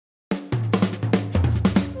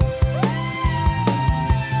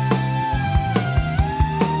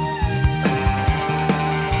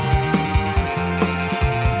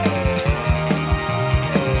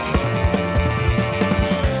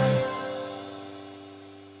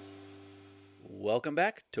Welcome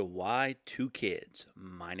back to Why Two Kids.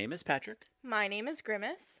 My name is Patrick. My name is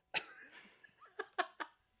Grimace.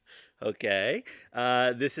 Okay.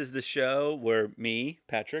 This is the show where me,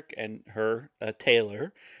 Patrick, and her,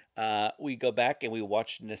 Taylor, we go back and we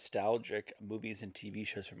watch nostalgic movies and TV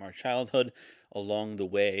shows from our childhood. Along the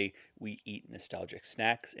way, we eat nostalgic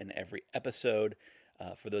snacks in every episode.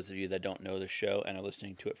 For those of you that don't know the show and are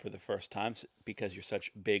listening to it for the first time because you're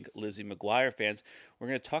such big Lizzie McGuire fans, we're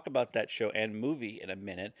going to talk about that show and movie in a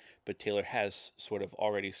minute, but Taylor has sort of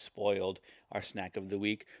already spoiled our snack of the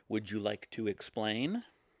week. Would you like to explain?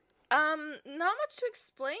 Not much to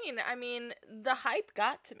explain. I mean, the hype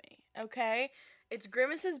got to me, okay? It's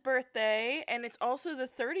Grimace's birthday, and it's also the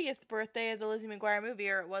 30th birthday of the Lizzie McGuire movie,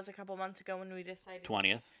 or it was a couple months ago when we decided...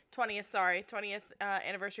 20th. 20th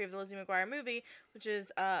anniversary of the Lizzie McGuire movie, which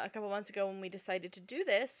is a couple months ago when we decided to do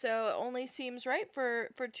this. So it only seems right for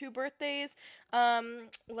two birthdays.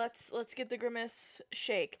 Let's get the Grimace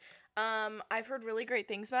shake. I've heard really great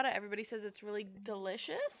things about it. Everybody says it's really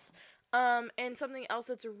delicious. And something else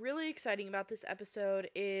that's really exciting about this episode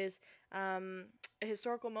is a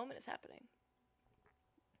historical moment is happening.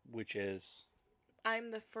 Which is?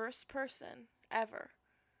 I'm the first person ever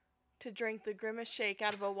to drink the Grimace shake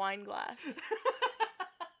out of a wine glass.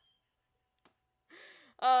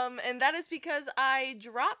 And that is because I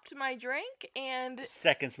dropped my drink and...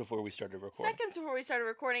 Seconds before we started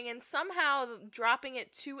recording, and somehow dropping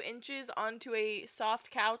it 2 inches onto a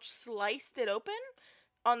soft couch sliced it open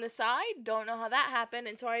on the side. Don't know how that happened,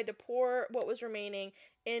 and so I had to pour what was remaining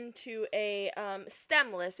into a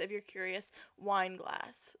stemless, if you're curious, wine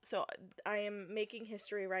glass. So I am making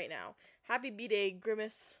history right now. Happy B-Day,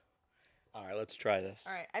 Grimace. All right, let's try this.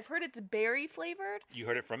 All right, I've heard it's berry flavored. You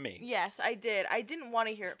heard it from me. Yes, I did. I didn't want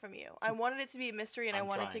to hear it from you. I wanted it to be a mystery, and I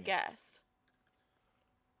wanted to guess.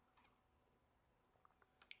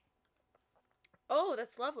 Oh,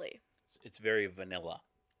 that's lovely. It's very vanilla.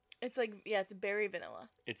 It's like, yeah, it's berry vanilla.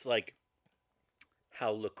 It's like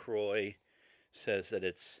how LaCroix says that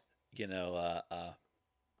it's,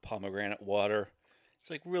 pomegranate water. It's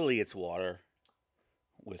like, really, it's water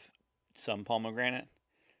with some pomegranate.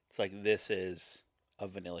 It's like this is a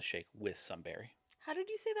vanilla shake with some berry. How did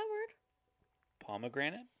you say that word?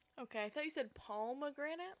 Pomegranate? Okay, I thought you said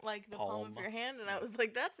pomegranate, like the palm of your hand, and I was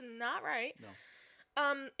like, that's not right. No.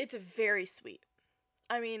 It's very sweet.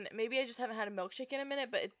 I mean, maybe I just haven't had a milkshake in a minute,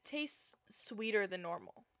 but it tastes sweeter than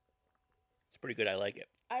normal. It's pretty good. I like it.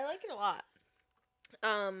 I like it a lot.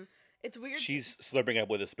 It's weird. She's slurping up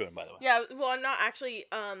with a spoon, by the way. Yeah, well, I'm not actually,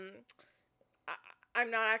 I'm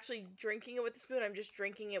not actually drinking it with the spoon. I'm just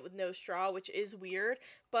drinking it with no straw, which is weird.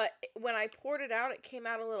 But when I poured it out, it came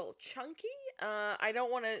out a little chunky. I don't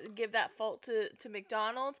want to give that fault to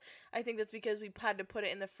McDonald's. I think that's because we had to put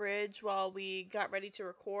it in the fridge while we got ready to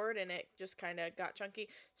record, and it just kind of got chunky.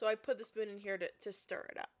 So I put the spoon in here to stir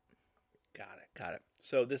it up. Got it.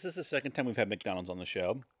 So this is the second time we've had McDonald's on the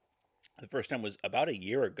show. The first time was about a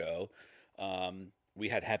year ago. We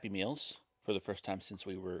had Happy Meals for the first time since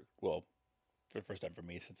we were, well, for the first time for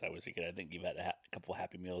me since I was a kid. I think you've had a couple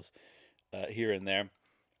Happy Meals here and there.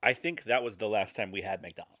 I think that was the last time we had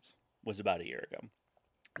McDonald's, was about a year ago.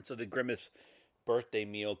 And so the Grimace birthday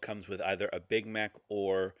meal comes with either a Big Mac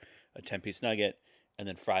or a 10-piece nugget and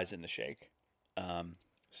then fries in the shake.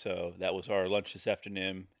 So that was our lunch this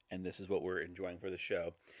afternoon, and this is what we're enjoying for the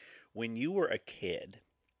show. When you were a kid,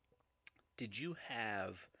 did you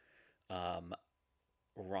have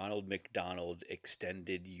Ronald McDonald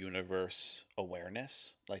extended universe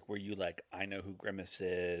awareness? Like, were you like, I know who Grimace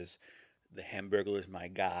is, the Hamburglar is my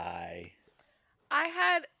guy? I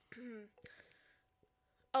had...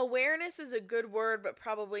 Awareness is a good word, but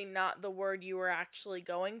probably not the word you were actually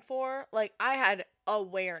going for. Like, I had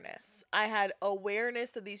awareness. I had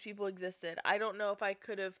awareness that these people existed. I don't know if I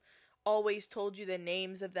could have always told you the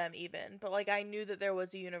names of them even, but, like, I knew that there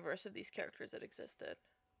was a universe of these characters that existed.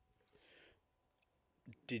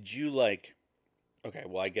 Did you, like... Okay,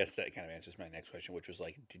 well, I guess that kind of answers my next question, which was,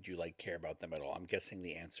 like, did you, like, care about them at all? I'm guessing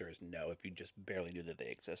the answer is no, if you just barely knew that they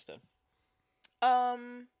existed. I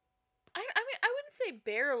mean, I wouldn't say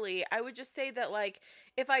barely. I would just say that, like,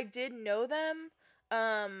 if I did know them,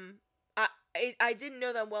 I didn't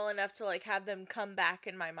know them well enough to, like, have them come back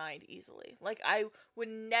in my mind easily. Like, I would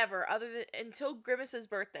never, until Grimace's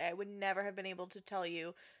birthday, I would never have been able to tell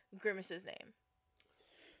you Grimace's name.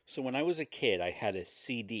 So when I was a kid, I had a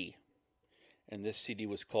CD, and this CD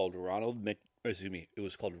was called Ronald Makes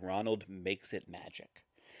It Magic.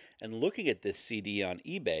 And looking at this CD on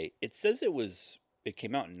eBay, it says it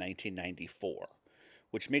came out in 1994,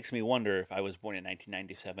 which makes me wonder if I was born in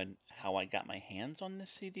 1997, how I got my hands on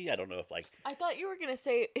this CD. I don't know if, like... I thought you were going to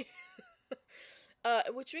say...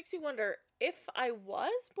 Which makes me wonder if I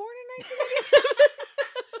was born in 1987.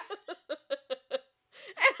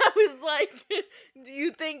 And I was like, do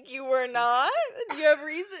you think you were not? Do you have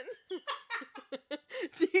reason?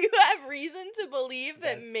 Do you have reason to believe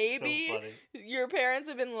that maybe so funny. your parents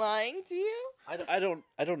have been lying to you? I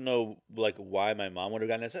don't know like why my mom would have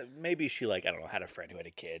gotten this. Maybe she like I don't know had a friend who had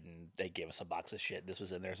a kid and they gave us a box of shit. This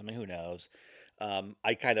was in there. Something who knows. I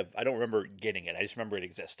don't remember getting it. I just remember it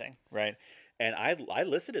existing, right? And I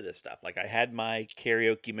listened to this stuff. Like I had my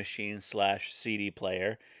karaoke machine / CD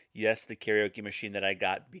player. Yes, the karaoke machine that I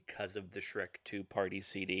got because of the Shrek 2 party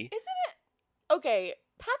CD. Isn't it? Okay,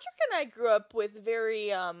 Patrick and I grew up with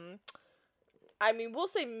very, I mean, we'll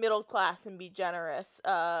say middle class and be generous,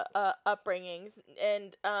 upbringings.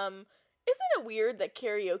 And, isn't it weird that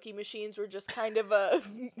karaoke machines were just kind of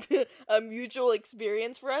a mutual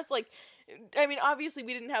experience for us? Like, I mean, obviously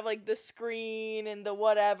we didn't have, like, the screen and the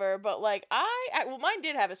whatever, but, like, well, mine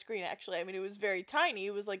did have a screen, actually. I mean, it was very tiny.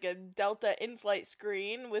 It was, like, a Delta in-flight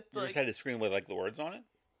screen with, You like... just had a screen with, like, the words on it?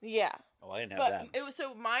 Yeah. Oh, I didn't have that. It was,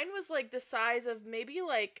 so mine was, like, the size of maybe,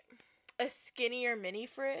 like, a skinnier mini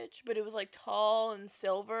fridge, but it was, like, tall and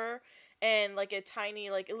silver, and, like, a tiny,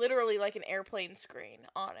 like, literally, like, an airplane screen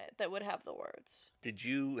on it that would have the words. Did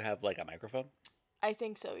you have, like, a microphone? I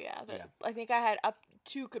think so, yeah. Yeah. I think I had up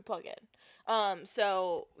 2 could plug in.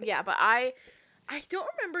 So, yeah, but I don't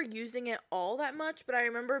remember using it all that much, but I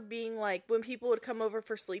remember being like, when people would come over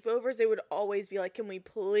for sleepovers, they would always be like, can we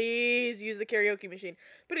please use the karaoke machine?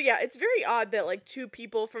 But yeah, it's very odd that like 2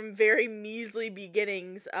 people from very measly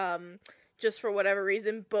beginnings, just for whatever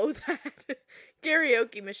reason, both had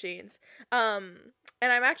karaoke machines. And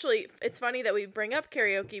it's funny that we bring up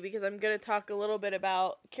karaoke because I'm going to talk a little bit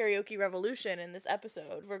about Karaoke Revolution in this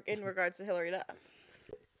episode in regards to Hilary Duff.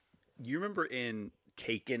 You remember in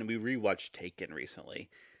Taken, we rewatched Taken recently,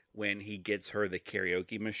 when he gets her the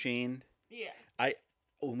karaoke machine. Yeah.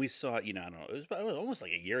 When we saw it, I don't know, it was almost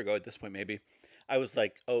like a year ago at this point, maybe. I was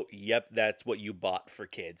like, oh, yep, that's what you bought for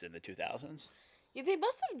kids in the 2000s. Yeah, they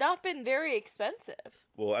must have not been very expensive.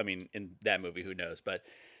 Well, I mean, in that movie, who knows? But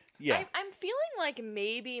yeah, I'm feeling like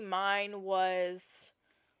maybe mine was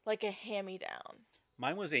like a hand-me-down.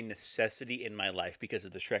 Mine was a necessity in my life because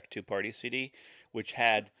of the Shrek 2 party CD, which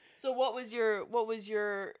had... So what was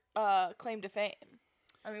your claim to fame?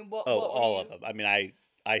 I mean, what all of them. I mean,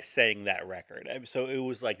 I sang that record. So it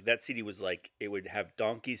was like, that CD was like, it would have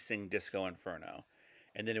Donkey sing Disco Inferno,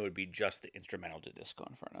 and then it would be just the instrumental to Disco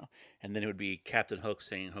Inferno, and then it would be Captain Hook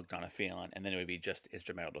singing Hooked on a Feeling, and then it would be just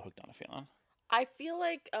instrumental to Hooked on a Feeling. I feel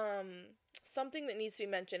like something that needs to be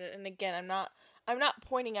mentioned, and again, I'm not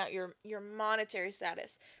pointing out your monetary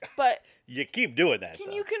status, but you keep doing that.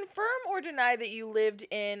 Can you confirm or deny that you lived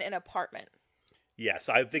in an apartment? Yes,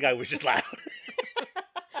 I think I was just loud.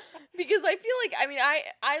 Because I feel like, I mean,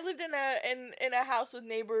 I lived in a house with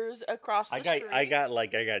neighbors across the street. I got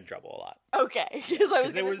in trouble a lot. Okay, because I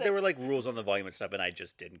was there were like rules on the volume and stuff, and I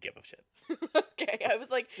just didn't give a shit. Okay, I was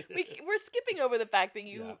like, we're skipping over the fact that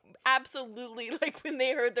you absolutely, like, when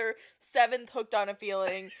they heard their 7th Hooked on a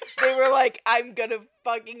Feeling, they were like, I'm gonna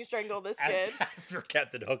fucking strangle this kid. After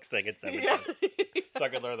Captain Hook sang it 7 yeah. times, so I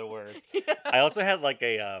could learn the words. Yeah. I also had like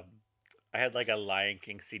a Lion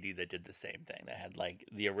King CD that did the same thing. That had like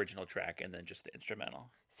the original track and then just the instrumental.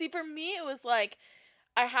 See, for me, it was like,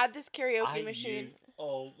 I had this karaoke machine.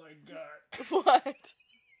 Oh my god. What?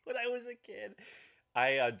 When I was a kid,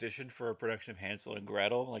 I auditioned for a production of Hansel and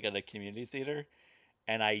Gretel, like at the community theater,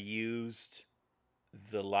 and I used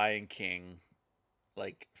the Lion King,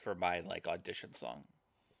 like for my like audition song.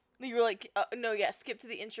 You were like, no, yeah, skip to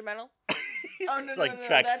the instrumental. Oh, no, it's like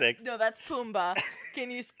track 6. No, that's Pumbaa. Can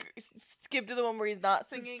you skip to the one where he's not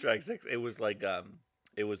singing? It's track 6. It was like,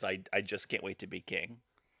 I Just Can't Wait to Be King.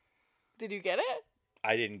 Did you get it?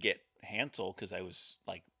 I didn't get Hansel because I was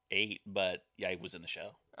like 8, but yeah, I was in the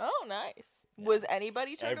show. Oh, nice. Yeah. Was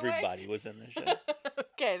anybody turned away? Everybody was in the show.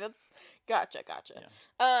 Okay, that's gotcha.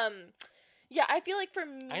 Yeah. Yeah, I feel like for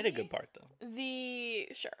me, I had a good part though.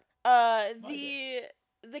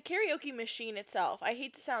 The karaoke machine itself, I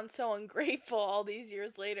hate to sound so ungrateful all these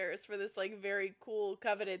years later for this like very cool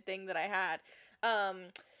coveted thing that I had.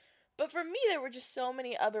 But for me, there were just so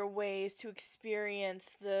many other ways to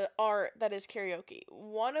experience the art that is karaoke.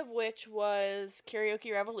 One of which was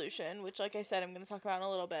Karaoke Revolution, which, like I said, I'm going to talk about in a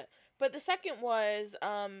little bit. But the second was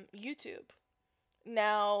YouTube.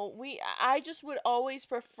 Now, I just would always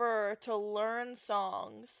prefer to learn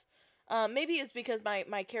songs. Maybe it's because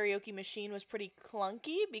my karaoke machine was pretty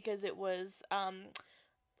clunky because it was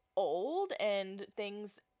old and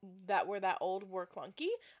things that were that old were clunky.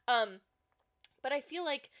 But I feel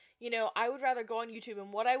like I would rather go on YouTube,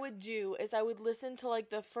 and what I would do is I would listen to like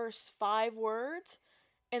the first 5 words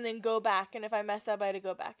and then go back, and if I messed up I had to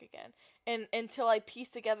go back again and until I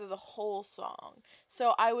pieced together the whole song.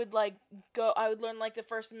 So I would I would learn like the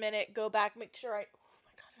first minute, go back, make sure I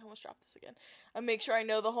almost dropped this again. I make sure I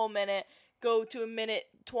know the whole minute, go to a minute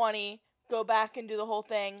 20, go back and do the whole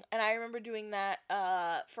thing. And I remember doing that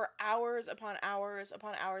for hours upon hours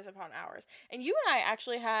upon hours upon hours. And you and I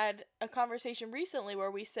actually had a conversation recently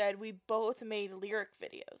where we said we both made lyric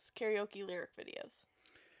videos, karaoke lyric videos.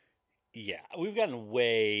 Yeah, we've gotten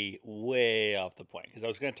way, way off the point because I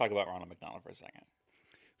was going to talk about Ronald McDonald for a second.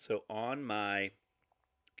 So on my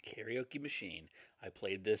karaoke machine, I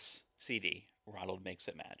played this CD, Ronald Makes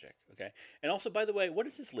It Magic, okay? And also, by the way, what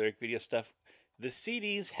is this lyric video stuff? The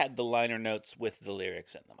CDs had the liner notes with the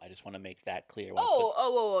lyrics in them. I just want to make that clear.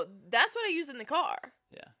 Oh, that's what I use in the car.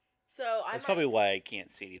 Yeah. So that's probably why I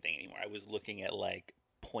can't see anything anymore. I was looking at like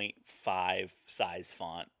 0.5 size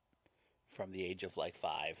font from the age of like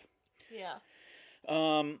 5. Yeah.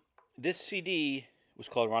 This CD was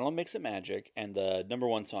called Ronald Makes It Magic, and the number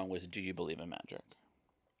 1 song was Do You Believe in Magic?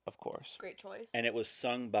 Of course. Great choice. And it was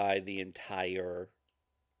sung by the entire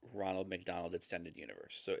Ronald McDonald extended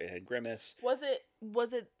universe. So it had Grimace. So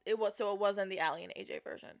it wasn't the Allie and AJ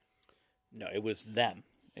version? No, it was them.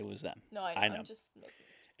 No, I know. I'm just making...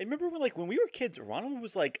 And remember when we were kids, Ronald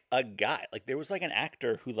was like a guy. Like there was like an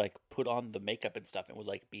actor who like put on the makeup and stuff and would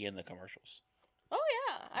like be in the commercials. Oh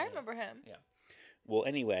yeah, I remember him. Yeah. Well,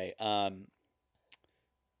 anyway,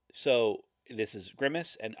 so this is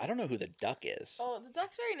Grimace, and I don't know who the duck is. Oh, the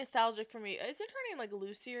duck's very nostalgic for me. Is it her name like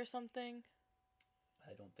Lucy or something?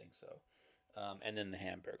 I don't think so. And then the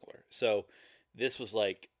Hamburglar. So this was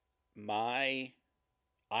like I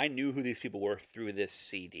knew who these people were through this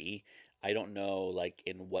CD. I don't know like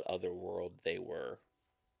in what other world they were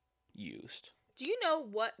used. Do you know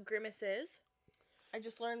what Grimace is? I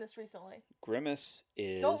just learned this recently. Grimace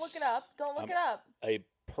is... Don't look it up. A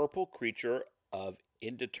purple creature of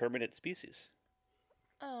indeterminate species.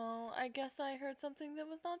 Oh, I guess I heard something that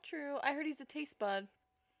was not true. I heard he's a taste bud.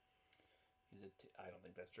 I don't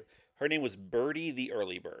think that's true. Her name was Birdie the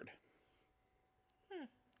Early Bird.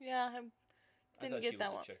 Yeah, I didn't get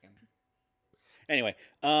that one. Chicken. Anyway,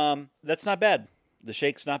 that's not bad. The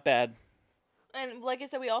shake's not bad. And like I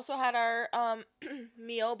said, we also had our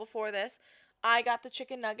meal before this. I got the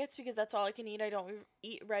chicken nuggets because that's all I can eat. I don't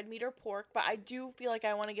eat red meat or pork, but I do feel like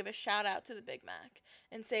I want to give a shout out to the Big Mac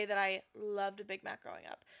and say that I loved a Big Mac growing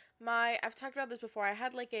up. I've talked about this before. I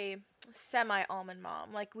had like a semi-almond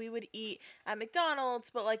mom. Like we would eat at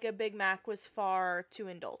McDonald's, but like a Big Mac was far too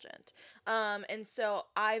indulgent. And so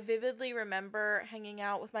I vividly remember hanging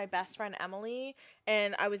out with my best friend Emily,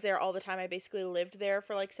 and I was there all the time. I basically lived there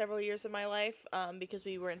for like several years of my life because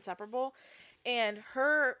we were inseparable. And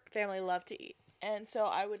her family loved to eat. And so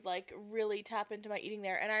I would like really tap into my eating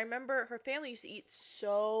there. And I remember her family used to eat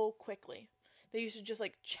so quickly. They used to just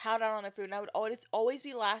like chow down on their food. And I would always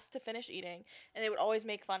be last to finish eating. And they would always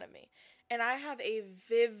make fun of me. And I have a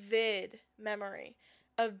vivid memory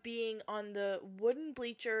of being on the wooden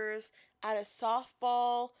bleachers at a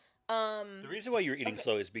softball. The reason why you're eating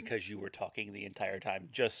slow is because you were talking the entire time,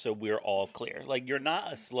 just so we're all clear. Like, you're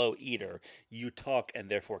not a slow eater. You talk and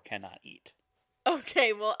therefore cannot eat.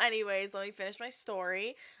 Okay, well, anyways, let me finish my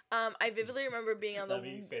story. I vividly remember being on the... Let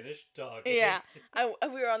me finish talking. Yeah.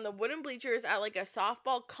 We were on the wooden bleachers at, like, a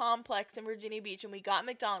softball complex in Virginia Beach, and we got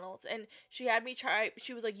McDonald's, and she had me try...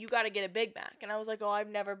 She was like, you gotta get a Big Mac. And I was like, oh, I've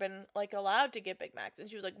never been, like, allowed to get Big Macs. And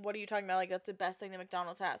she was like, what are you talking about? Like, that's the best thing that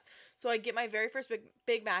McDonald's has. So I get my very first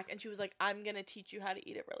Big Mac, and she was like, I'm gonna teach you how to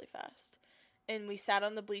eat it really fast. And we sat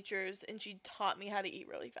on the bleachers, and she taught me how to eat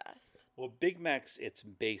really fast. Well, Big Macs, it's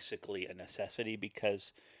basically a necessity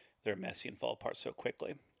because they're messy and fall apart so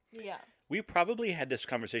quickly. Yeah. We probably had this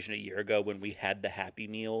conversation a year ago when we had the Happy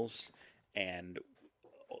Meals, and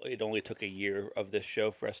it only took a year of this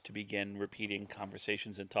show for us to begin repeating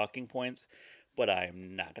conversations and talking points. But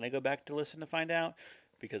I'm not going to go back to listen to find out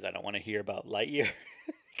because I don't want to hear about Lightyear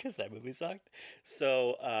because that movie sucked.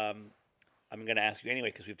 So, I'm going to ask you anyway,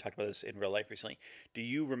 because we've talked about this in real life recently. Do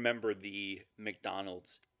you remember the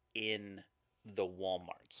McDonald's in the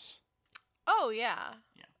Walmarts? Oh, yeah.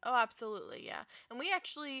 Oh, absolutely, yeah. And we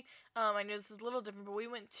actually, I know this is a little different, but we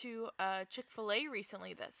went to Chick-fil-A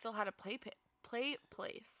recently that still had a play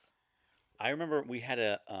place. I remember we had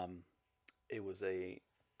it was a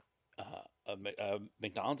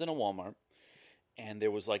McDonald's in a Walmart, and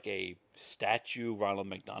there was like a statue Ronald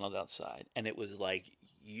McDonald outside, and it was like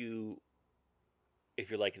if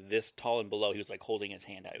you're like this tall and below, he was like holding his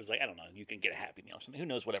hand out. It was like, I don't know, you can get a Happy Meal or something. Who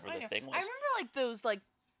knows, whatever the thing was. I remember like those like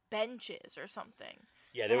benches or something.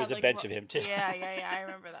 Yeah, there was a bench of him too. Yeah, I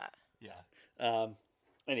remember that. Yeah.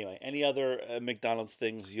 Anyway, any other McDonald's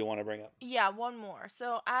things you want to bring up? Yeah, one more.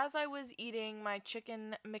 So as I was eating my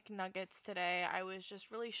chicken McNuggets today, I was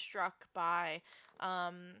just really struck by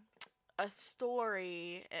a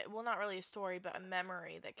story. Well, not really a story, but a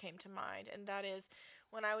memory that came to mind. And that is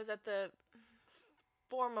when I was at the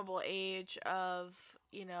formable age of,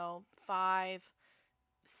 5,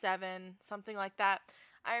 7, something like that.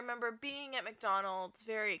 I remember being at McDonald's,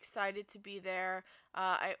 very excited to be there.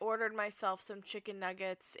 I ordered myself some chicken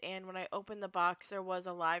nuggets, and when I opened the box, there was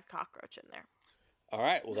a live cockroach in there. All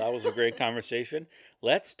right. Well, that was a great conversation.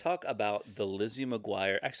 Let's talk about the Lizzie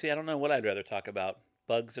McGuire. Actually, I don't know what I'd rather talk about.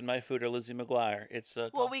 Bugs in my food or Lizzie McGuire.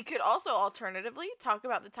 Well, we could also alternatively talk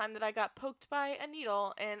about the time that I got poked by a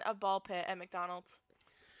needle in a ball pit at McDonald's.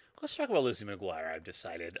 Let's talk about Lizzie McGuire, I've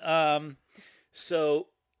decided. So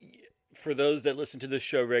for those that listen to this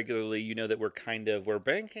show regularly, you know that we're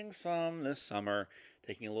banking some this summer,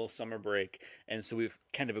 taking a little summer break. And so we've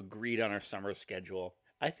kind of agreed on our summer schedule.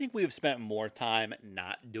 I think we've spent more time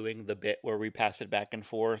not doing the bit where we pass it back and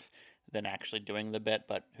forth than actually doing the bit,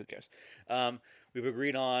 but who cares? We've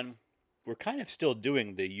agreed on, we're kind of still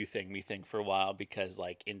doing the you thing, me thing for a while because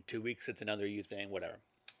like in 2 weeks it's another you thing, whatever.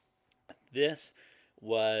 This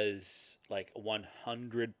was like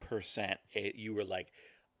 100%. You were like,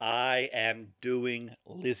 I am doing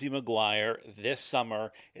Lizzie McGuire this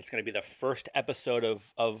summer. It's going to be the first episode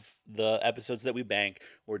of the episodes that we bank.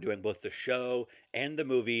 We're doing both the show and the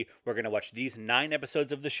movie. We're going to watch these 9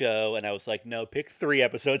 episodes of the show. And I was like, no, pick 3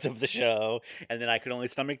 episodes of the show. And then I could only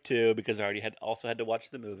stomach 2 because I already had to watch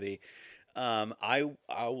the movie. I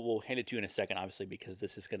will hand it to you in a second, obviously, because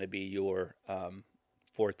this is going to be your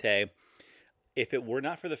forte. If it were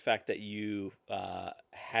not for the fact that you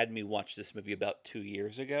had me watch this movie about 2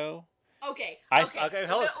 years ago. Okay,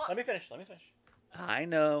 hold on. Let me finish. I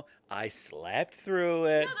know. I slept through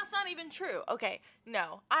it. No, that's not even true. Okay,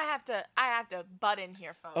 no. I have to butt in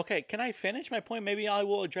here, folks. Okay, can I finish my point? Maybe I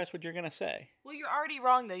will address what you're going to say. Well, you're already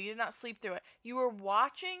wrong, though. You did not sleep through it. You were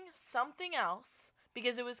watching something else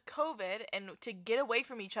because it was COVID, and to get away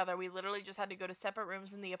from each other, we literally just had to go to separate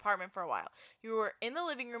rooms in the apartment for a while. You were in the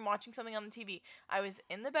living room watching something on the TV. I was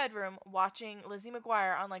in the bedroom watching Lizzie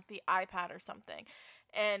McGuire on, like, the iPad or something.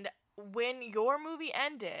 And when your movie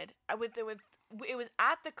ended, it was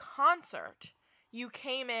at the concert. You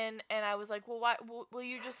came in, and I was like, well, why, will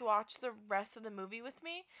you just watch the rest of the movie with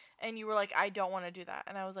me? And you were like, I don't want to do that.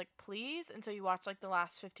 And I was like, please? And so you watched, like, the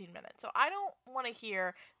last 15 minutes. So I don't want to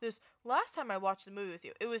hear this. Last time I watched the movie with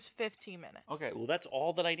you, it was 15 minutes. Okay, well, that's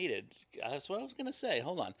all that I needed. That's what I was going to say.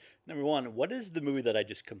 Hold on. Number one, what is the movie that I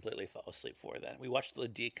just completely fell asleep for then? We watched the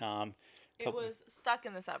DCOM. It was Stuck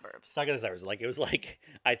in the Suburbs. Like, it was like,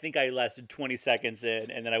 I think I lasted 20 seconds in,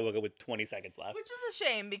 and then I woke up with 20 seconds left. Which is a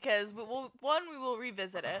shame, because, we will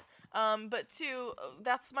revisit it. But 2,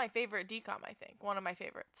 that's my favorite DCOM, I think. One of my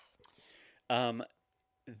favorites.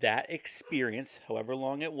 That experience, however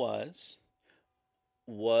long it was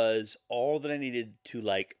all that I needed to,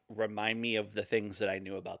 like, remind me of the things that I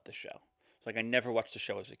knew about the show. Like, I never watched the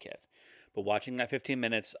show as a kid. But watching that 15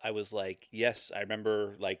 minutes, I was like, yes, I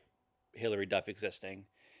remember, like, Hilary Duff existing.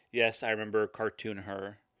 Yes, I remember Cartoon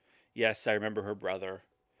Her. Yes, I remember her brother.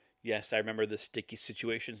 Yes, I remember the sticky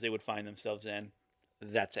situations they would find themselves in.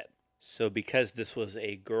 That's it. So because this was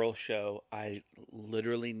a girl show, I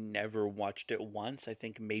literally never watched it once. I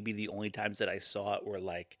think maybe the only times that I saw it were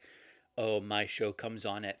like, oh, my show comes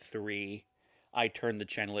on at 3. I turn the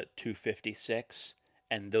channel at 2:56.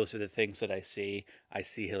 And those are the things that I see. I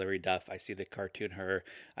see Hilary Duff. I see the Cartoon Her.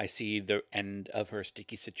 I see the end of her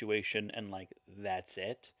sticky situation. And, like, that's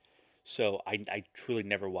it. So I truly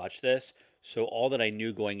never watched this. So all that I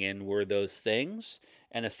knew going in were those things.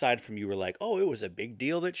 And aside from you were like, oh, it was a big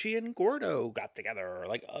deal that she and Gordo got together.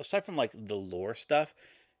 Like, aside from, like, the lore stuff,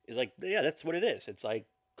 it's like, yeah, that's what it is. It's like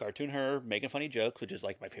Cartoon Her making funny jokes, which is,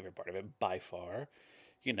 like, my favorite part of it by far.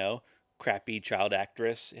 You know, crappy child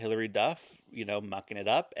actress Hilary Duff, mucking it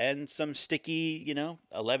up, and some sticky,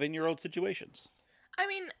 11-year-old situations. I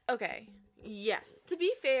mean, okay, yes. To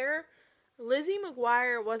be fair, Lizzie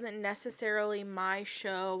McGuire wasn't necessarily my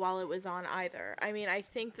show while it was on either. I mean, I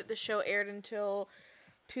think that the show aired until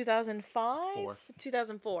 2005?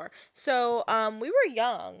 2004. So, we were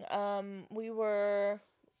young. We were,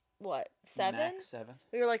 what, 7? Max 7.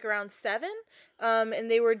 We were, like, around 7.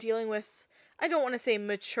 And they were dealing with, I don't want to say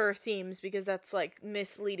mature themes because that's, like,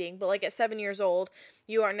 misleading. But, like, at 7 years old,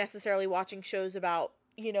 you aren't necessarily watching shows about,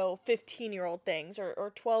 15-year-old things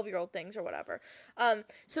or 12-year-old things or whatever.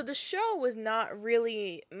 So the show was not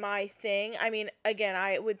really my thing. I mean, again,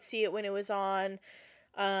 I would see it when it was on.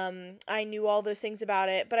 I knew all those things about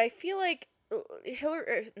it, but I feel like Lizzie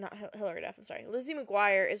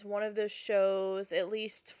McGuire is one of those shows, at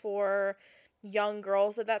least for young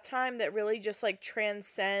girls at that time, that really just like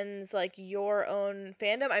transcends like your own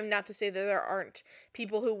fandom. I'm not to say that there aren't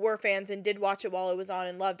people who were fans and did watch it while it was on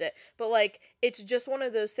and loved it, but like it's just one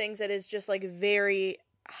of those things that is just like very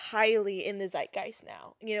highly in the zeitgeist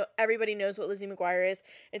now. You know, everybody knows what Lizzie McGuire is.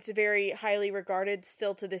 It's very highly regarded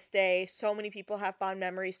still to this day. So many people have fond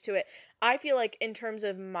memories to it. I feel like in terms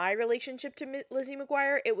of my relationship to Lizzie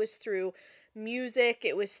McGuire, it was through music.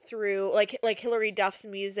 It was through like Hilary Duff's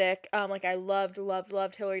music. Like I loved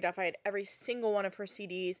Hilary Duff. I had every single one of her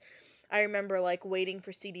CDs. I remember like waiting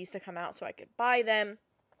for CDs to come out so I could buy them.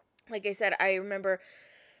 Like I said, I remember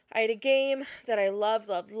I had a game that I loved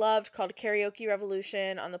called Karaoke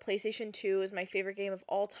Revolution on the PlayStation 2. It was my favorite game of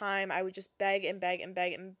all time. I would just beg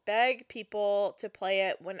people to play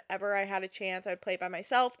it whenever I had a chance. I would play it by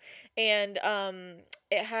myself. And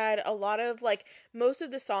it had a lot of, like, most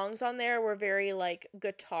of the songs on there were very, like,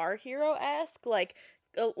 Guitar Hero-esque, like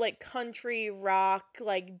country rock,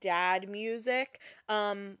 like dad music,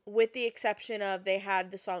 with the exception of they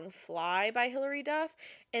had the song Fly by Hilary Duff,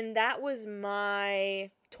 and that was my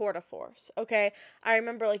tour de force. Okay, I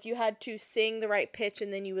remember like you had to sing the right pitch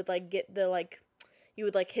and then you would like get the like you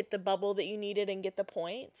would like hit the bubble that you needed and get the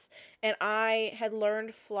points. And I had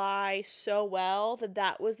learned Fly so well that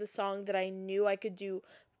that was the song that I knew I could do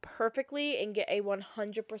perfectly and get a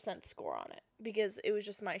 100% score on it because it was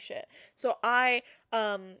just my shit. So I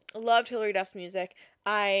loved Hilary Duff's music.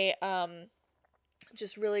 I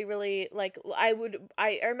just really like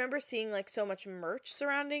I remember seeing like so much merch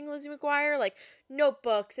surrounding Lizzie McGuire, like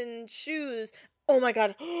notebooks and shoes. Oh my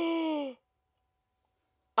god.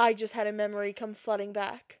 I just had a memory come flooding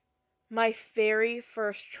back. My very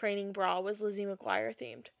first training bra was Lizzie McGuire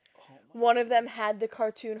themed. One of them had the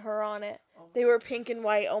cartoon her on it. They were pink and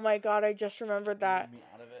white. Oh my god, I just remembered that.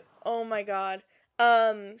 Oh my god.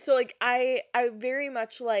 So like I very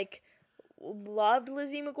much like loved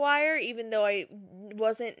Lizzie McGuire, even though I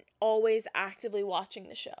wasn't always actively watching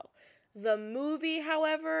the show. The movie,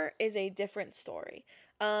 however, is a different story.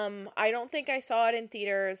 I don't think I saw it in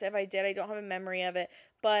theaters. If I did, I don't have a memory of it.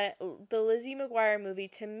 But the Lizzie McGuire movie,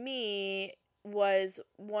 to me, was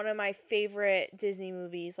one of my favorite Disney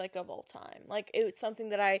movies, like, of all time. Like, it was something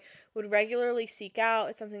that I would regularly seek out.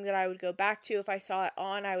 It's something that I would go back to. If I saw it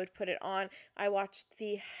on, I would put it on. I watched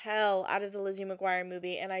the hell out of the Lizzie McGuire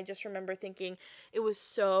movie, and I just remember thinking it was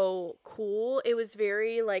so cool. It was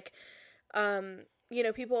very, like, you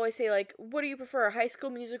know, people always say, like, what do you prefer, High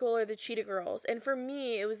School Musical or the Cheetah Girls? And for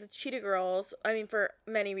me, it was the Cheetah Girls, I mean, for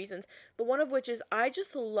many reasons, but one of which is I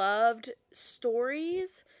just loved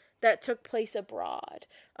stories that took place abroad.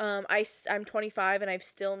 I'm 25 and I've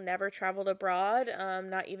still never traveled abroad,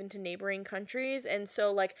 not even to neighboring countries. And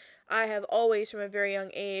so, like, I have always from a very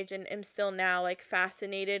young age and am still now, like,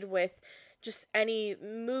 fascinated with just any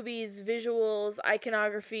movies, visuals,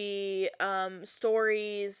 iconography,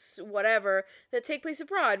 stories, whatever, that take place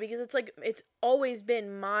abroad, because it's, like, it's always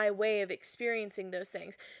been my way of experiencing those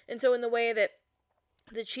things. And so in the way that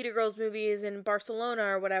the Cheetah Girls movie is in Barcelona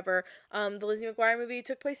or whatever, the Lizzie McGuire movie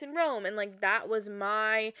took place in Rome, and like that was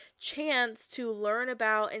my chance to learn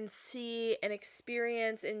about and see and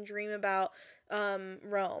experience and dream about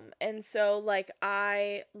Rome. And so like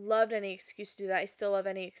I loved any excuse to do that. I still love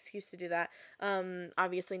any excuse to do that.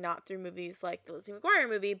 Obviously not through movies like the Lizzie McGuire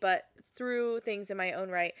movie, but through things in my own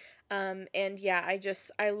right. And yeah,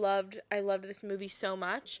 I loved this movie so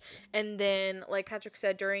much. And then, like Patrick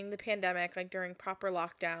said, during the pandemic, like during proper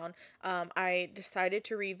lockdown, I decided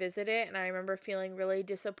to revisit it, and I remember feeling really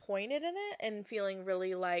disappointed in it and feeling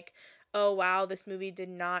really like, oh wow, this movie did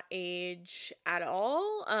not age at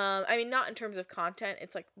all. I mean, not in terms of content,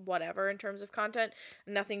 it's like whatever in terms of content,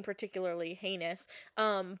 nothing particularly heinous.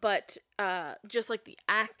 But just like the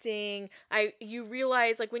acting, you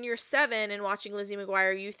realize like when you're 7 and watching Lizzie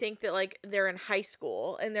McGuire, you think that like they're in high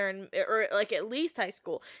school and they're in, or like at least high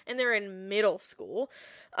school, and they're in middle school,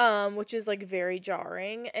 which is like very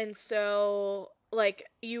jarring. And so like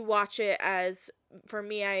you watch it as, for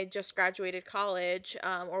me, I had just graduated college,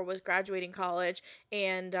 or was graduating college,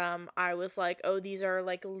 and I was like, oh, these are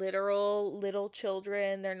like literal little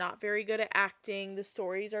children. They're not very good at acting. The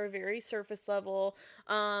stories are very surface level,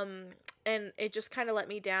 and it just kind of let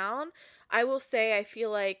me down. I will say, I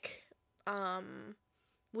feel like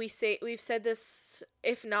we've said this,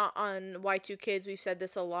 if not on Y2 Kids, we've said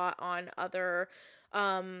this a lot on other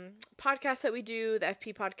podcasts that we do, the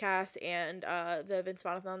FP podcast and the Vince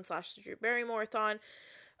Vaughn-a-thon / the Drew Barrymore-a-thon.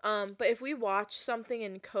 But if we watch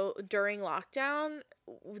something during lockdown,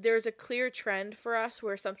 there's a clear trend for us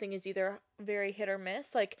where something is either very hit or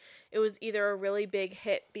miss. Like, it was either a really big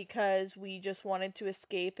hit because we just wanted to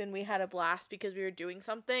escape and we had a blast because we were doing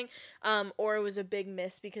something, or it was a big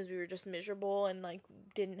miss because we were just miserable and, like,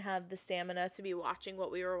 didn't have the stamina to be watching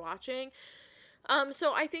what we were watching.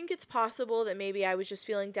 So I think it's possible that maybe I was just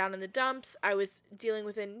feeling down in the dumps. I was dealing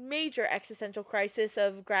with a major existential crisis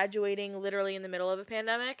of graduating literally in the middle of a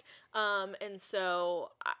pandemic. And so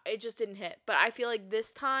it just didn't hit. But I feel like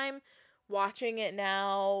this time, watching it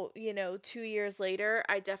now, 2 years later,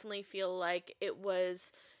 I definitely feel like it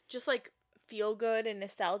was just like feel good and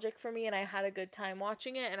nostalgic for me. And I had a good time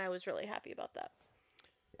watching it. And I was really happy about that.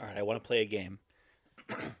 All right, I want to play a game.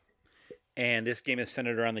 And this game is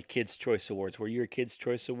centered around the Kids' Choice Awards. Were you a Kids'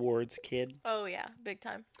 Choice Awards kid? Oh, yeah. Big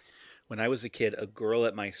time. When I was a kid, a girl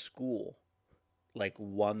at my school,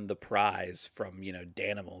 won the prize from,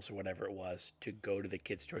 Danimals or whatever it was to go to the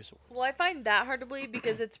Kids' Choice Awards. Well, I find that hard to believe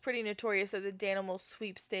because it's pretty notorious that the Danimals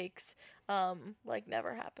sweepstakes,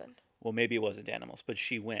 never happened. Well, maybe it wasn't Danimals, but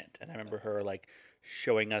she went. And I remember her,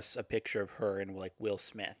 showing us a picture of her and, Will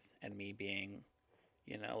Smith and me being,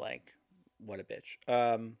 what a bitch.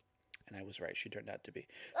 And I was right. She turned out to be.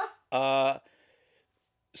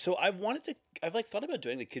 So I've thought about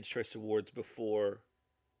doing the Kids' Choice Awards before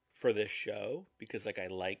for this show because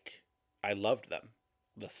I loved them.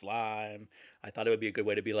 The Slime. I thought it would be a good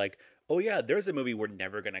way to be like, oh yeah, there's a movie we're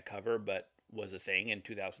never going to cover, but was a thing in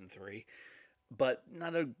 2003. But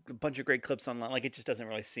not a bunch of great clips online. It just doesn't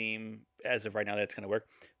really seem as of right now that it's going to work.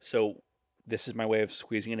 So this is my way of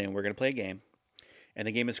squeezing it in. We're going to play a game. And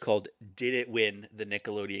the game is called Did It Win the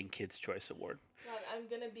Nickelodeon Kids' Choice Award? God, I'm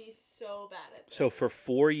going to be so bad at this. So for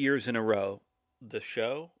 4 years in a row, the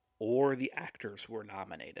show or the actors were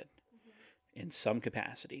nominated in some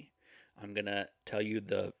capacity. I'm going to tell you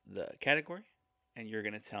the category, and you're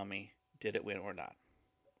going to tell me did it win or not.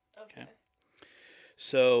 Okay.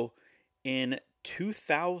 So in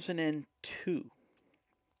 2002,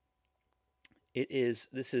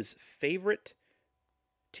 this is favorite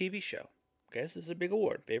TV show. Okay, this is a big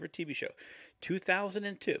award. Favorite TV show.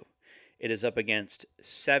 2002. It is up against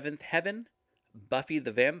Seventh Heaven, Buffy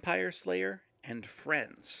the Vampire Slayer, and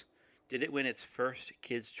Friends. Did it win its first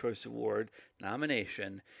Kids' Choice Award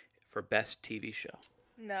nomination for Best TV Show?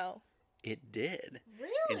 No. It did.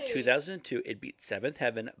 Really? In 2002, it beat Seventh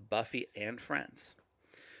Heaven, Buffy, and Friends.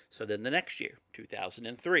 So then the next year,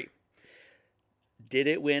 2003. Did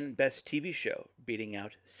it win Best TV Show, beating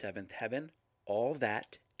out Seventh Heaven, All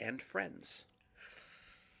That, and Friends?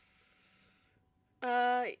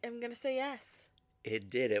 I'm going to say yes. It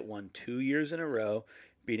did. It won 2 years in a row,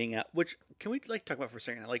 beating out, which, can we talk about for a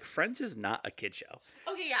second? Friends is not a kid show.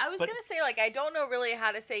 Okay, yeah, I was going to say, I don't know really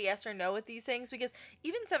how to say yes or no with these things, because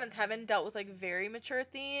even Seventh Heaven dealt with, very mature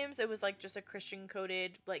themes. It was, just a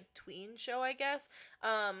Christian-coded, tween show, I guess.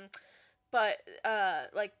 But,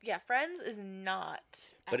 Friends is not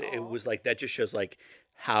But it was, that just shows,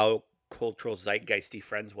 how cultural zeitgeisty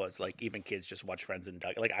Friends was. Even kids just watch Friends and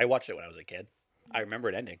dug. I watched it when I was a kid. I remember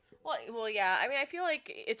it ending. Well, yeah. I mean, I feel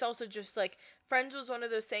like it's also just Friends was one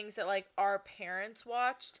of those things that our parents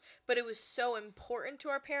watched, but it was so important to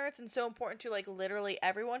our parents and so important to literally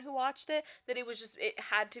everyone who watched it that it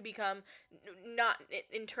had to become not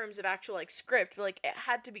in terms of actual script, but it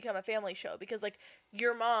had to become a family show because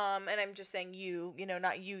your mom, and I'm just saying you,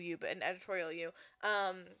 not you, but an editorial you,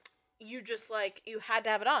 you just you had to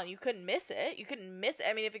have it on. You couldn't miss it.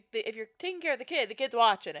 I mean, if you're taking care of the kid's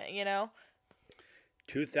watching it,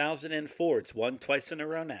 2004. It's won twice in a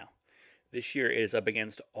row now. This year is up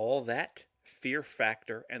against All That, Fear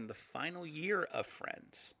Factor, and the final year of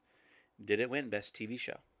Friends. Did it win Best TV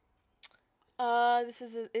Show? This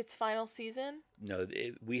is its final season? No,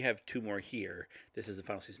 we have two more here. This is the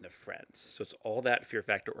final season of Friends. So it's All That, Fear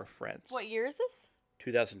Factor, or Friends. What year is this?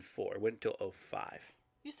 2004. It went until 2005.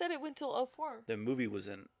 You said it went till 2004. The movie was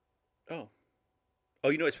in... Oh,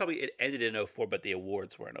 it ended in 2004, but the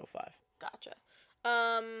awards were in 2005. Gotcha.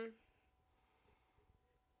 I'm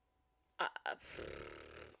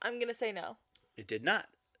gonna say no. It did not.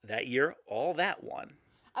 That year, All That won.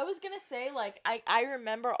 I was gonna say, I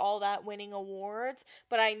remember All That winning awards,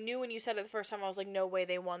 but I knew when you said it the first time, I was like, no way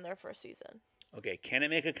they won their first season. Okay, can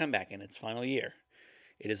it make a comeback in its final year?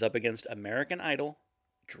 It is up against American Idol,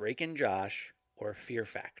 Drake and Josh, or Fear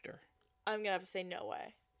Factor. I'm gonna have to say no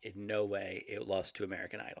way. In no way it lost to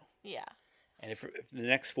American Idol. Yeah. And if the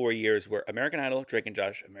next 4 years were American Idol, Drake and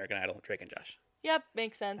Josh, American Idol, Drake and Josh. Yep,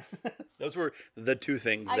 makes sense. Those were the two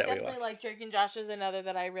things I that we definitely watched. like Drake and Josh is another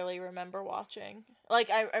that I really remember watching. Like,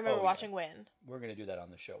 I remember watching Win. We're going to do that on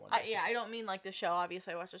the show one day. I don't mean like the show.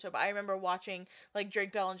 Obviously, I watched the show, but I remember watching like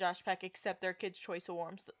Drake Bell and Josh Peck accept their Kids' Choice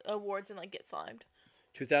Awards and like get slimed.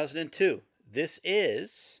 2002. This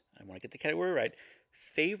is, I want to get the category right,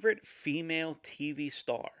 favorite female TV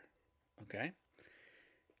star. Okay.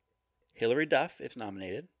 Hilary Duff, if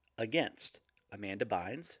nominated, against Amanda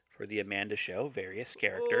Bynes for The Amanda Show, various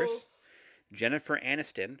characters. Ooh. Jennifer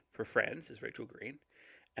Aniston for Friends is Rachel Green.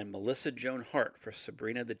 And Melissa Joan Hart for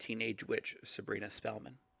Sabrina the Teenage Witch, Sabrina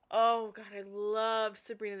Spellman. Oh, God, I loved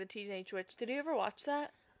Sabrina the Teenage Witch. Did you ever watch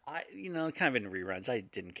that? Kind of in reruns. I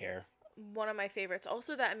didn't care. One of my favorites.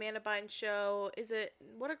 Also, that Amanda Bynes show, is it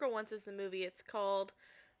What a Girl Wants is the movie. It's called,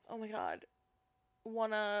 oh my God,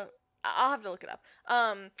 I'll have to look it up.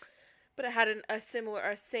 But it had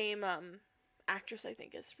same actress, I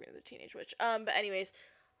think, as Sabrina the Teenage Witch. But anyways,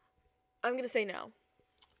 I'm going to say no.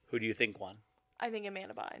 Who do you think won? I think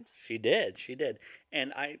Amanda Bynes. She did.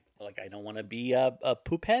 And I don't want to be a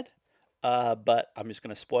poop head, but I'm just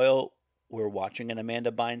going to spoil. We're watching an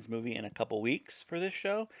Amanda Bynes movie in a couple weeks for this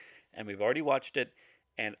show, and we've already watched it,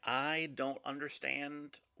 and I don't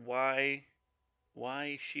understand why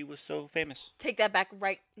she was so famous. Take that back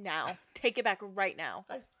right now. Take it back right now.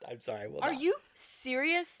 I'm sorry. Are you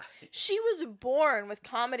serious? She was born with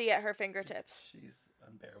comedy at her fingertips. She's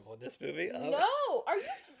unbearable in this movie. No, are you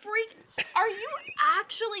Are you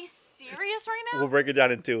actually serious right now? We'll break it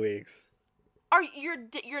down in 2 weeks.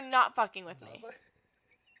 You're not fucking with me.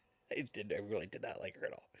 I really did not like her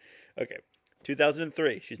at all. Okay,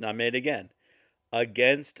 2003. She's nominated again.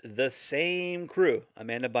 Against the same crew,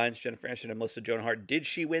 Amanda Bynes, Jennifer Aniston, and Melissa Joan Hart. Did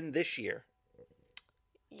she win this year?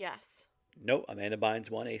 Yes. Nope. Amanda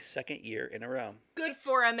Bynes won a second year in a row. Good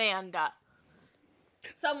for Amanda.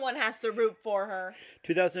 Someone has to root for her.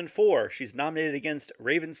 2004. She's nominated against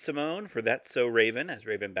Raven Simone for That's So Raven as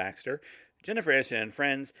Raven Baxter, Jennifer Aniston and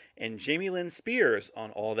Friends, and Jamie Lynn Spears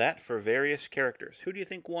on All That for various characters. Who do you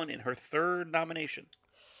think won in her third nomination?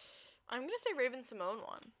 I'm going to say Raven Simone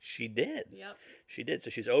won. She did. Yep. She did. So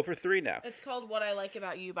she's 0 for 3 now. It's called What I Like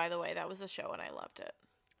About You, by the way. That was a show and I loved it.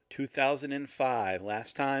 2005.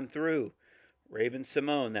 Last time through. Raven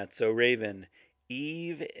Simone, That's So Raven.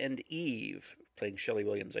 Eve and Eve, playing Shelley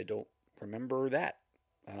Williams. I don't remember that.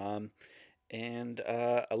 And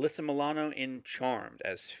Alyssa Milano in Charmed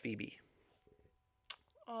as Phoebe.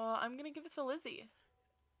 I'm going to give it to Lizzie.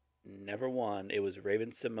 Never won. It was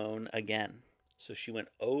Raven Simone again. So she went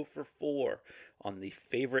 0 for 4 on the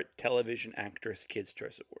favorite television actress Kids'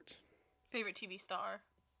 Choice Awards. Favorite TV star.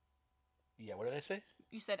 Yeah, what did I say?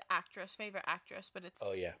 You said actress, favorite actress, but it's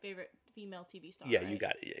favorite female TV star. Yeah, right? you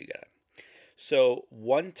got it. Yeah, you got it. So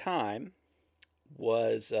one time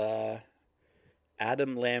was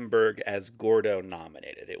Adam Lamberg as Gordo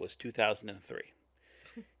nominated. It was 2003.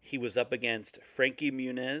 He was up against Frankie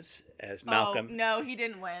Muniz as Malcolm. Oh, no, he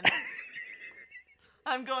didn't win.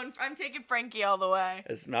 I'm taking Frankie all the way.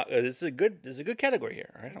 This is a good category here.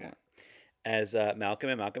 All right, hold on. As Malcolm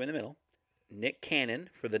and Malcolm in the Middle, Nick Cannon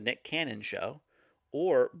for the Nick Cannon Show,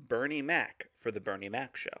 or Bernie Mac for the Bernie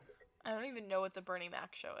Mac Show. I don't even know what the Bernie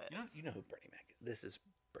Mac show is. You know who Bernie Mac is. This is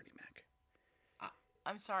Bernie Mac.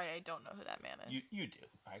 I'm sorry, I don't know who that man is. You do.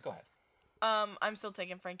 All right, go ahead. I'm still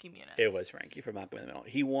taking Frankie Muniz. It was Frankie for Malcolm in the Middle.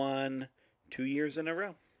 He won 2 years in a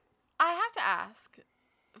row. I have to ask,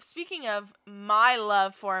 speaking of my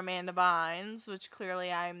love for Amanda Bynes, which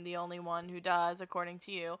clearly I'm the only one who does, according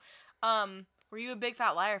to you, were you a Big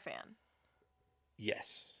Fat Liar fan?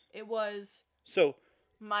 Yes. It was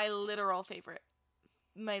my literal favorite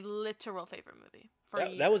movie.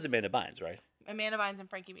 That was Amanda Bynes, right? Amanda Bynes and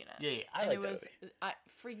Frankie Muniz. Yeah, I like that movie.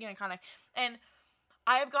 Freaking iconic. And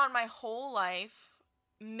I have gone my whole life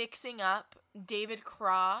mixing up David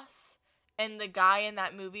Cross and the guy in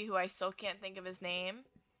that movie who I still can't think of his name.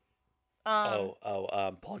 Paul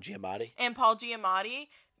Giamatti. And Paul Giamatti.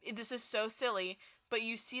 This is so silly, but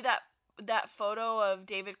you see that photo of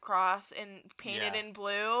David Cross painted in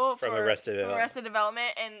blue from Arrested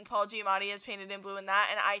Development, and Paul Giamatti is painted in blue in that,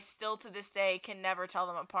 and I still to this day can never tell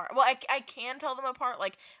them apart. Well, I can tell them apart,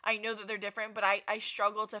 like I know that they're different, but I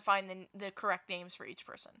struggle to find the correct names for each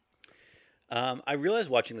person. I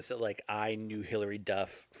realized watching this that like I knew Hilary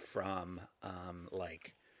Duff from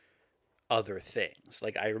like other things.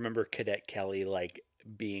 Like I remember Cadet Kelly like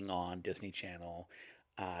being on Disney Channel.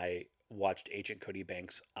 I watched Agent Cody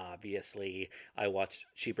Banks, obviously. I watched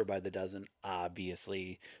Cheaper by the Dozen,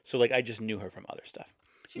 obviously. So like I just knew her from other stuff.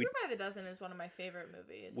 Cheaper by the Dozen is one of my favorite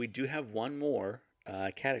movies. We do have one more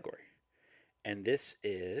category. And this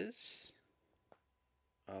is...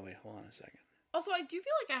 Oh, wait, hold on a second. Also, I do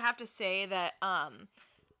feel like I have to say that,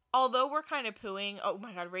 although we're kind of pooing, oh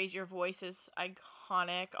my god, Raise Your Voice is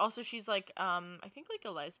iconic. Also, she's like, I think like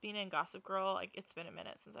a lesbian in Gossip Girl. Like, it's been a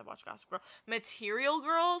minute since I watched Gossip Girl. Material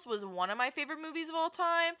Girls was one of my favorite movies of all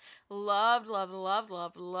time. Loved, loved, loved,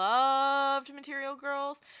 loved, loved Material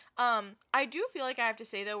Girls. I do feel like I have to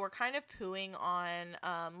say, though, we're kind of pooing on,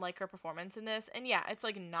 like, her performance in this. And yeah, it's,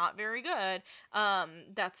 like, not very good.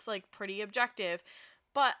 That's, like, pretty objective.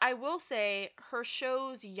 But I will say her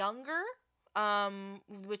shows Younger,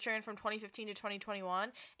 which ran from 2015 to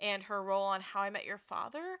 2021, and her role on How I Met Your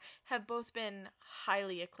Father have both been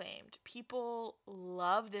highly acclaimed. People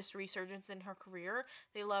love this resurgence in her career.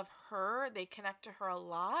 They love her. They connect to her a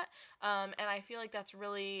lot. And I feel like that's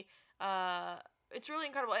really, it's really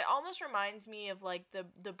incredible. It almost reminds me of like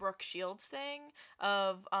the Brooke Shields thing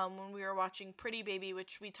of when we were watching Pretty Baby,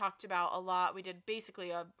 which we talked about a lot. We did basically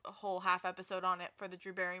a whole half episode on it for the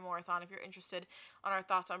Drew Barrymore-a-thon if you're interested on our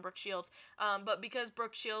thoughts on Brooke Shields. But because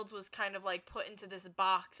Brooke Shields was kind of like put into this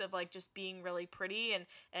box of like just being really pretty,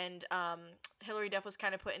 and Hilary Duff was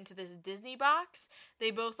kind of put into this Disney box,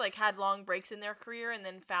 they both like had long breaks in their career and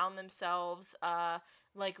then found themselves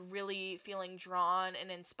like really feeling drawn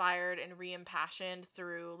and inspired and re-impassioned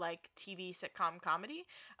through like TV sitcom comedy.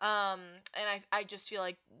 And I just feel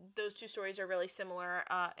like those two stories are really similar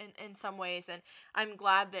in some ways, and I'm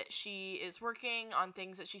glad that she is working on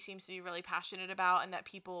things that she seems to be really passionate about and that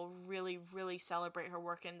people really, really celebrate her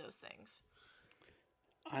work in those things.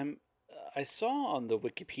 I saw on the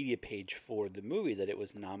Wikipedia page for the movie that it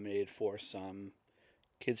was nominated for some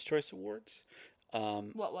Kids' Choice Awards.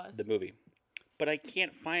 What was? The movie. But I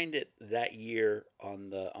can't find it that year on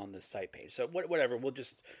the site page. So whatever, we'll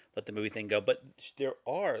just let the movie thing go. But there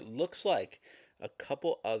looks like a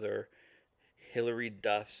couple other Hilary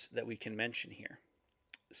Duffs that we can mention here.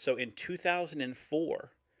 So in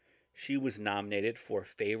 2004, she was nominated for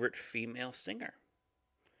Favorite Female Singer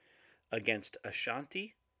against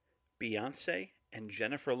Ashanti, Beyonce, and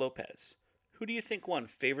Jennifer Lopez. Who do you think won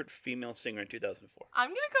Favorite Female Singer in 2004? I'm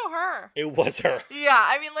going to go her. It was her. Yeah,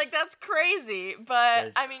 I mean, like, that's crazy.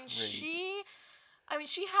 But, I mean, crazy.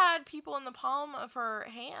 she had people in the palm of her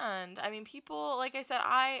hand. I mean, people, like I said,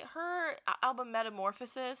 her album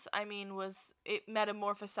Metamorphosis, I mean, it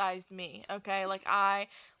metamorphosized me, okay? Like, I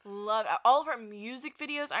loved all of her music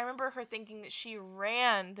videos. I remember her thinking that she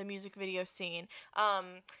ran the music video scene. Oh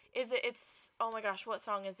my gosh, what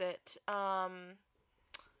song is it?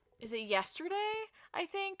 Is it Yesterday, I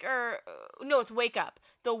think? Or, no, it's Wake Up.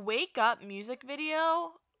 The Wake Up music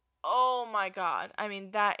video, oh my god. I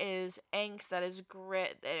mean, that is angst, that is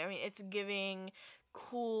grit. I mean, it's giving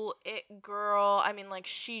cool it girl. I mean, like,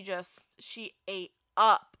 she ate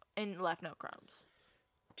up and left no crumbs.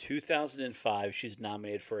 2005, she's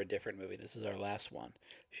nominated for a different movie. This is our last one.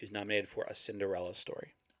 She's nominated for A Cinderella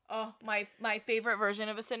Story. Oh, my favorite version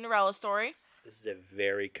of A Cinderella Story. This is a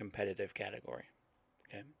very competitive category.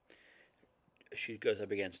 Okay. She goes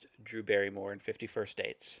up against Drew Barrymore in 50 First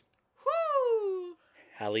Dates. Woo!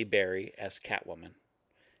 Halle Berry as Catwoman.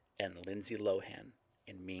 And Lindsay Lohan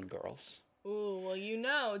in Mean Girls. Ooh, well,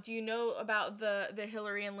 do you know about the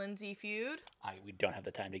Hillary and Lindsay feud? We don't have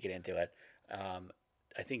the time to get into it.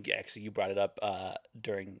 I think actually you brought it up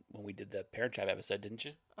during when we did the Parent Trap episode, didn't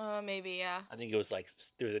you? Maybe, yeah. I think it was like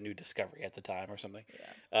there was a new discovery at the time or something.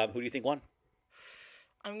 Yeah. Who do you think won?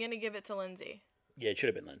 I'm gonna give it to Lindsay. Yeah, it should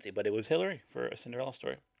have been Lindsay, but it was Hillary for A Cinderella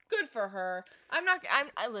Story. Good for her. I'm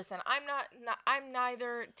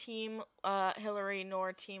neither team Hillary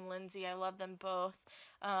nor team Lindsay. I love them both.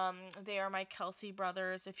 They are my Kelsey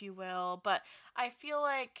brothers, if you will. But I feel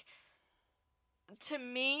like, to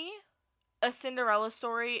me, A Cinderella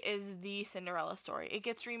Story is the Cinderella Story. It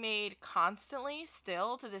gets remade constantly,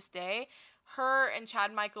 still to this day. Her and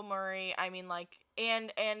Chad Michael Murray. I mean, like,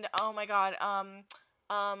 and oh my god,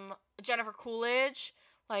 Jennifer Coolidge,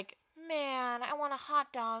 like, man, I want a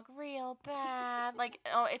hot dog real bad. Like,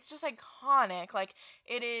 oh, it's just iconic. Like,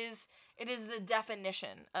 it is the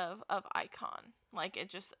definition of icon. Like, it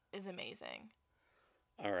just is amazing.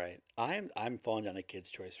 All right. I'm falling down a Kids'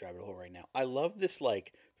 Choice rabbit hole right now. I love this,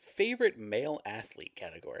 like, favorite male athlete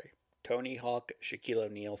category. Tony Hawk, Shaquille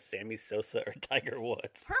O'Neal, Sammy Sosa, or Tiger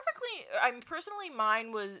Woods. Personally,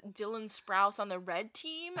 mine was Dylan Sprouse on the red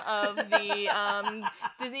team of the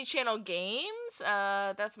Disney Channel games.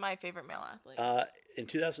 That's my favorite male athlete. In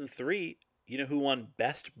 2003, you know who won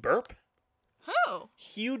Best Burp? Who?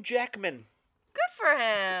 Hugh Jackman. Good for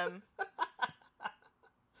him.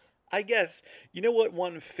 I guess. You know what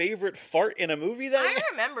won Favorite Fart in a Movie that year?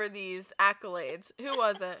 I remember these accolades. Who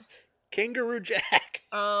was it? Kangaroo Jack.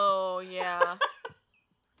 Oh, yeah.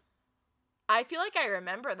 I feel like I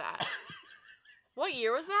remember that. What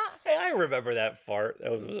year was that? Hey, I remember that fart.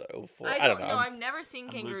 That was 04. I don't know. No, I've never seen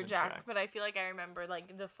Kangaroo losing Jack, track. but I feel like I remember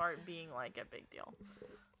like the fart being like a big deal.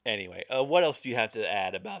 Anyway, what else do you have to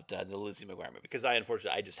add about the Lizzie McGuire movie? Because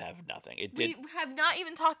unfortunately, I just have nothing. We have not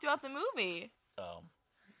even talked about the movie. Oh,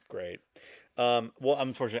 great. Well,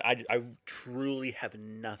 unfortunately, I truly have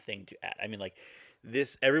nothing to add. I mean, like,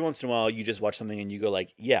 this, every once in a while, you just watch something and you go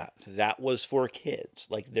like, yeah, that was for kids.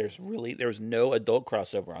 Like, there's no adult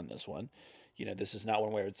crossover on this one. You know, this is not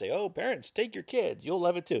one where I would say, oh, parents, take your kids. You'll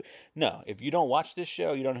love it too. No, if you don't watch this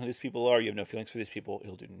show, you don't know who these people are, you have no feelings for these people,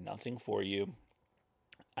 it'll do nothing for you.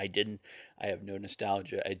 I have no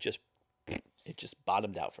nostalgia. It just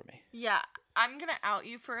bottomed out for me. Yeah, I'm going to out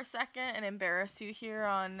you for a second and embarrass you here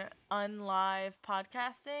on Unlive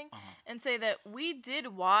podcasting and say that we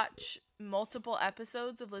did watch multiple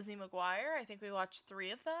episodes of Lizzie McGuire. I think we watched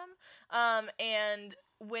 3 of them. And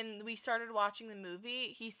when we started watching the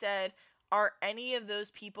movie, he said, are any of those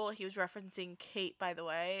people, he was referencing Kate, by the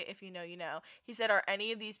way, if you know, you know. He said, are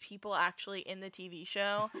any of these people actually in the TV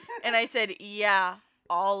show? And I said, yeah.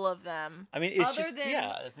 All of them. I mean, it's I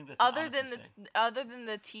think that's other than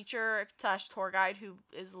the teacher / tour guide who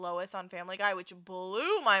is Lois on Family Guy, which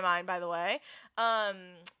blew my mind, by the way.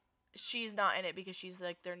 She's not in it because she's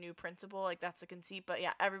like their new principal, like that's the conceit. But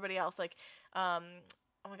yeah, everybody else, like, oh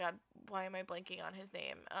my god, why am I blanking on his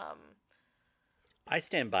name? I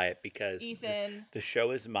stand by it because Ethan. The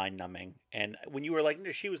show is mind numbing, and when you were like,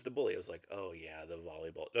 no, she was the bully, I was like, oh yeah, the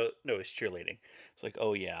volleyball. No, it's cheerleading. It's like,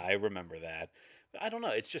 oh yeah, I remember that. I don't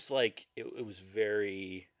know. It's just like it was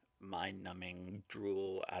very mind-numbing,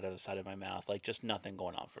 drool out of the side of my mouth, like just nothing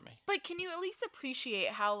going on for me. But can you at least appreciate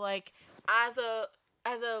how, like, as a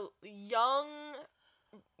young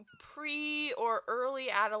pre or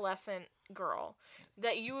early adolescent girl,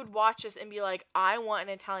 that you would watch this and be like, I want an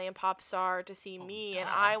Italian pop star to see me, and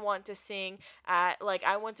I want to sing at, like,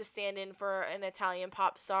 I want to stand in for an Italian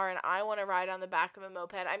pop star, and I want to ride on the back of a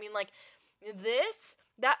moped. I mean, like,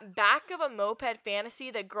 that back of a moped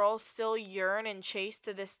fantasy that girls still yearn and chase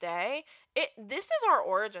to this day, this is our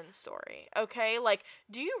origin story, okay? Like,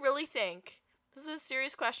 do you really think, this is a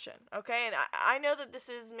serious question, okay? And I know that this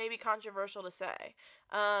is maybe controversial to say,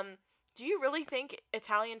 do you really think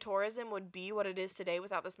Italian tourism would be what it is today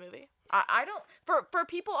without this movie? I don't, for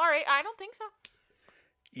people our age, I don't think so.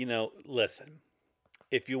 You know, listen,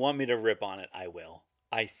 if you want me to rip on it, I will.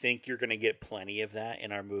 I think you're going to get plenty of that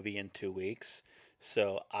in our movie in 2 weeks.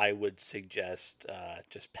 So I would suggest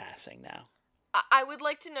just passing now. I would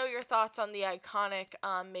like to know your thoughts on the iconic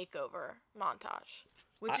makeover montage,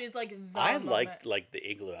 which is like the I moment. liked like the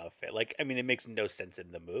igloo outfit. Like, I mean, it makes no sense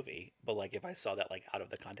in the movie, but like if I saw that like out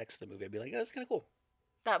of the context of the movie, I'd be like, oh, that's kind of cool.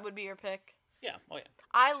 That would be your pick. Yeah. Oh yeah.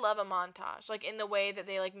 I love a montage, like in the way that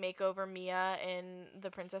they like make over Mia in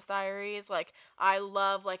the Princess Diaries. Like I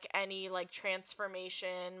love like any like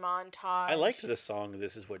transformation montage. I liked the song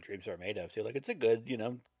 "This Is What Dreams Are Made Of" too. Like it's a good,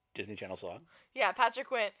 Disney Channel song. Yeah,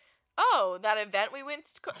 Patrick went, oh, that event we went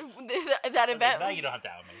to, that event. Now you don't have to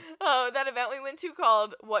out me. Oh, that event we went to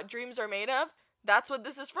called "What Dreams Are Made Of." That's what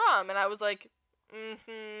this is from, and I was like,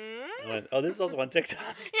 Went, oh, this is also on TikTok.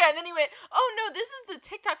 Yeah, and then he went, oh no, this is the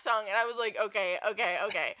TikTok song, and I was like, okay.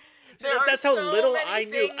 That's how little I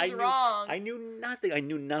knew. Wrong. I knew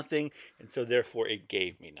nothing, and so therefore it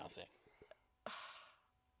gave me nothing.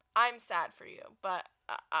 I'm sad for you, but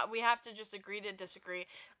we have to just agree to disagree.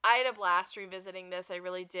 I had a blast revisiting this. I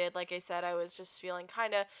really did. Like I said, I was just feeling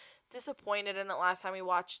kind of disappointed in it last time we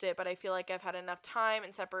watched it, but I feel like I've had enough time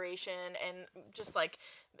and separation and just like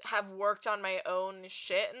have worked on my own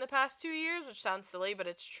shit in the past 2 years, which sounds silly, but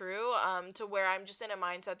it's true, to where I'm just in a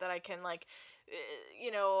mindset that I can like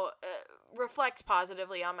reflect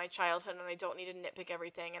positively on my childhood, and I don't need to nitpick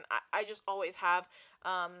everything, and I just always have.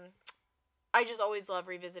 I just always love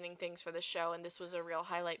revisiting things for the show, and this was a real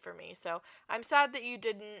highlight for me. So I'm sad that you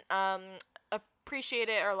didn't appreciate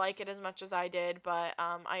it or like it as much as I did, but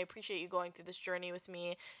I appreciate you going through this journey with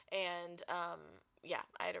me, and yeah,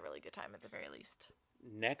 I had a really good time at the very least.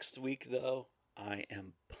 Next week, though, I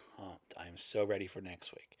am pumped. I am so ready for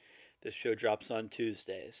next week. This show drops on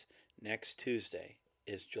Tuesdays. Next Tuesday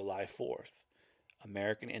is July 4th,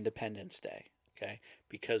 American Independence Day. Okay,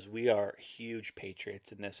 because we are huge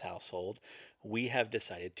patriots in this household, we have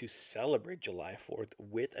decided to celebrate July 4th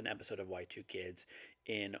with an episode of Y2 Kids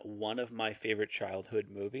in one of my favorite childhood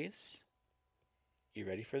movies. You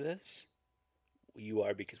ready for this? You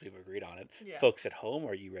are, because we've agreed on it. Yeah. Folks at home,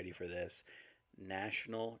 are you ready for this?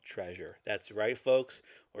 National Treasure. That's right, folks.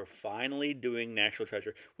 We're finally doing National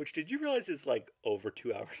Treasure, which, did you realize is like over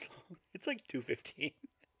 2 hours long? It's like 2:15.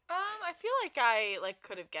 I feel like I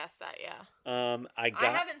could have guessed that, yeah. I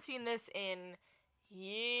haven't seen this in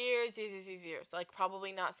years. Like,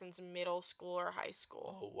 probably not since middle school or high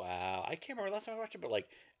school. Oh, wow. I can't remember last time I watched it, but, like,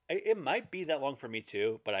 it might be that long for me,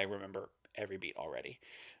 too, but I remember every beat already.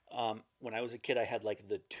 When I was a kid, I had, like,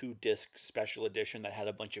 the 2-disc special edition that had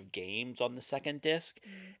a bunch of games on the second disc,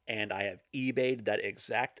 and I have eBayed that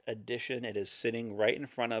exact edition. It is sitting right in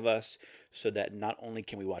front of us so that not only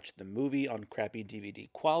can we watch the movie on crappy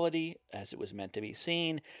DVD quality, as it was meant to be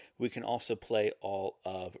seen, we can also play all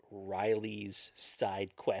of Riley's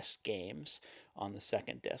side quest games on the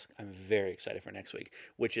second disc. I'm very excited for next week,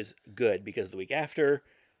 which is good because the week after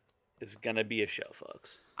is going to be a show,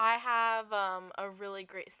 folks. I have a really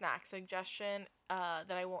great snack suggestion that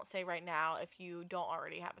I won't say right now if you don't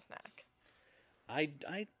already have a snack. I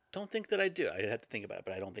don't think that I do. I have to think about it,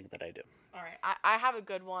 but I don't think that I do. All right. I have a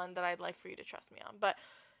good one that I'd like for you to trust me on. But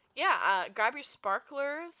yeah, grab your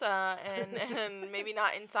sparklers and maybe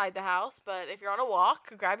not inside the house, but if you're on a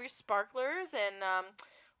walk, grab your sparklers and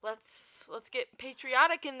let's get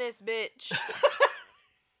patriotic in this bitch.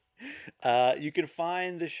 You can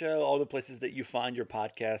find the show all the places that you find your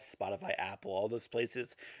podcast, Spotify, Apple, all those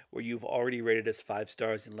places where you've already rated us 5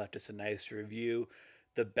 stars and left us a nice review.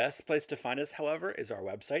 The best place to find us, however, is our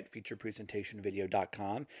website,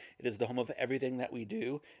 featurepresentationvideo.com. It is the home of everything that we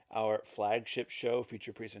do. Our flagship show,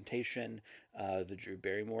 Feature Presentation, the Drew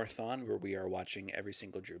Barrymore-thon, where we are watching every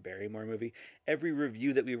single Drew Barrymore movie. Every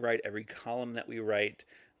review that we write, every column that we write,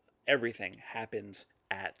 everything happens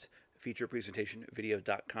at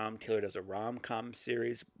featurepresentationvideo.com. Taylor does a rom-com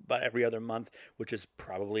series about every other month, which is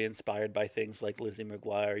probably inspired by things like Lizzie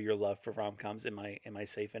McGuire, your love for rom-coms. Am I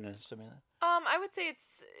safe in assuming that? I would say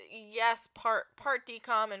it's, yes, part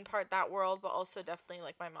DCOM and part that world, but also definitely,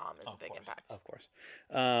 like, my mom is a big impact. Of course.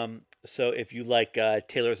 So if you like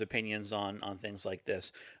Taylor's opinions on things like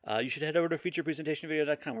this, you should head over to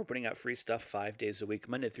featurepresentationvideo.com. We're putting out free stuff 5 days a week,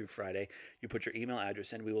 Monday through Friday. You put your email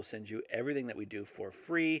address in, we will send you everything that we do for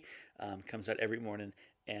free. Comes out every morning,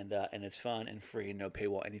 and it's fun and free, no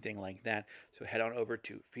paywall, anything like that. So head on over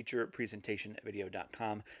to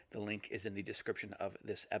featurepresentationvideo.com. The link is in the description of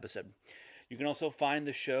this episode. You can also find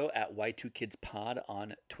the show at Y2KidsPod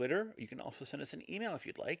on Twitter. You can also send us an email if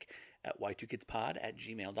you'd like at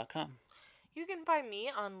y2kidspod@gmail.com. You can find me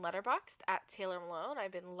on Letterboxd at Taylor Malone.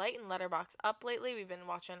 I've been lighting Letterboxd up lately. We've been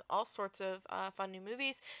watching all sorts of fun new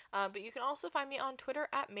movies. But you can also find me on Twitter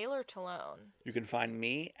at MailerTalone. You can find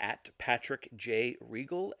me at Patrick J.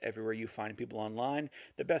 Regal everywhere you find people online.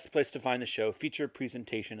 The best place to find the show,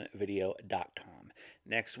 featurepresentationvideo.com.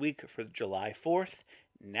 Next week for July 4th,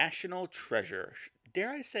 National Treasure.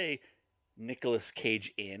 Dare I say Nicolas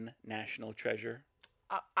Cage in National Treasure?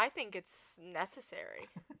 I think it's necessary.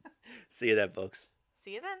 See you then, folks.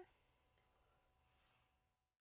 See you then.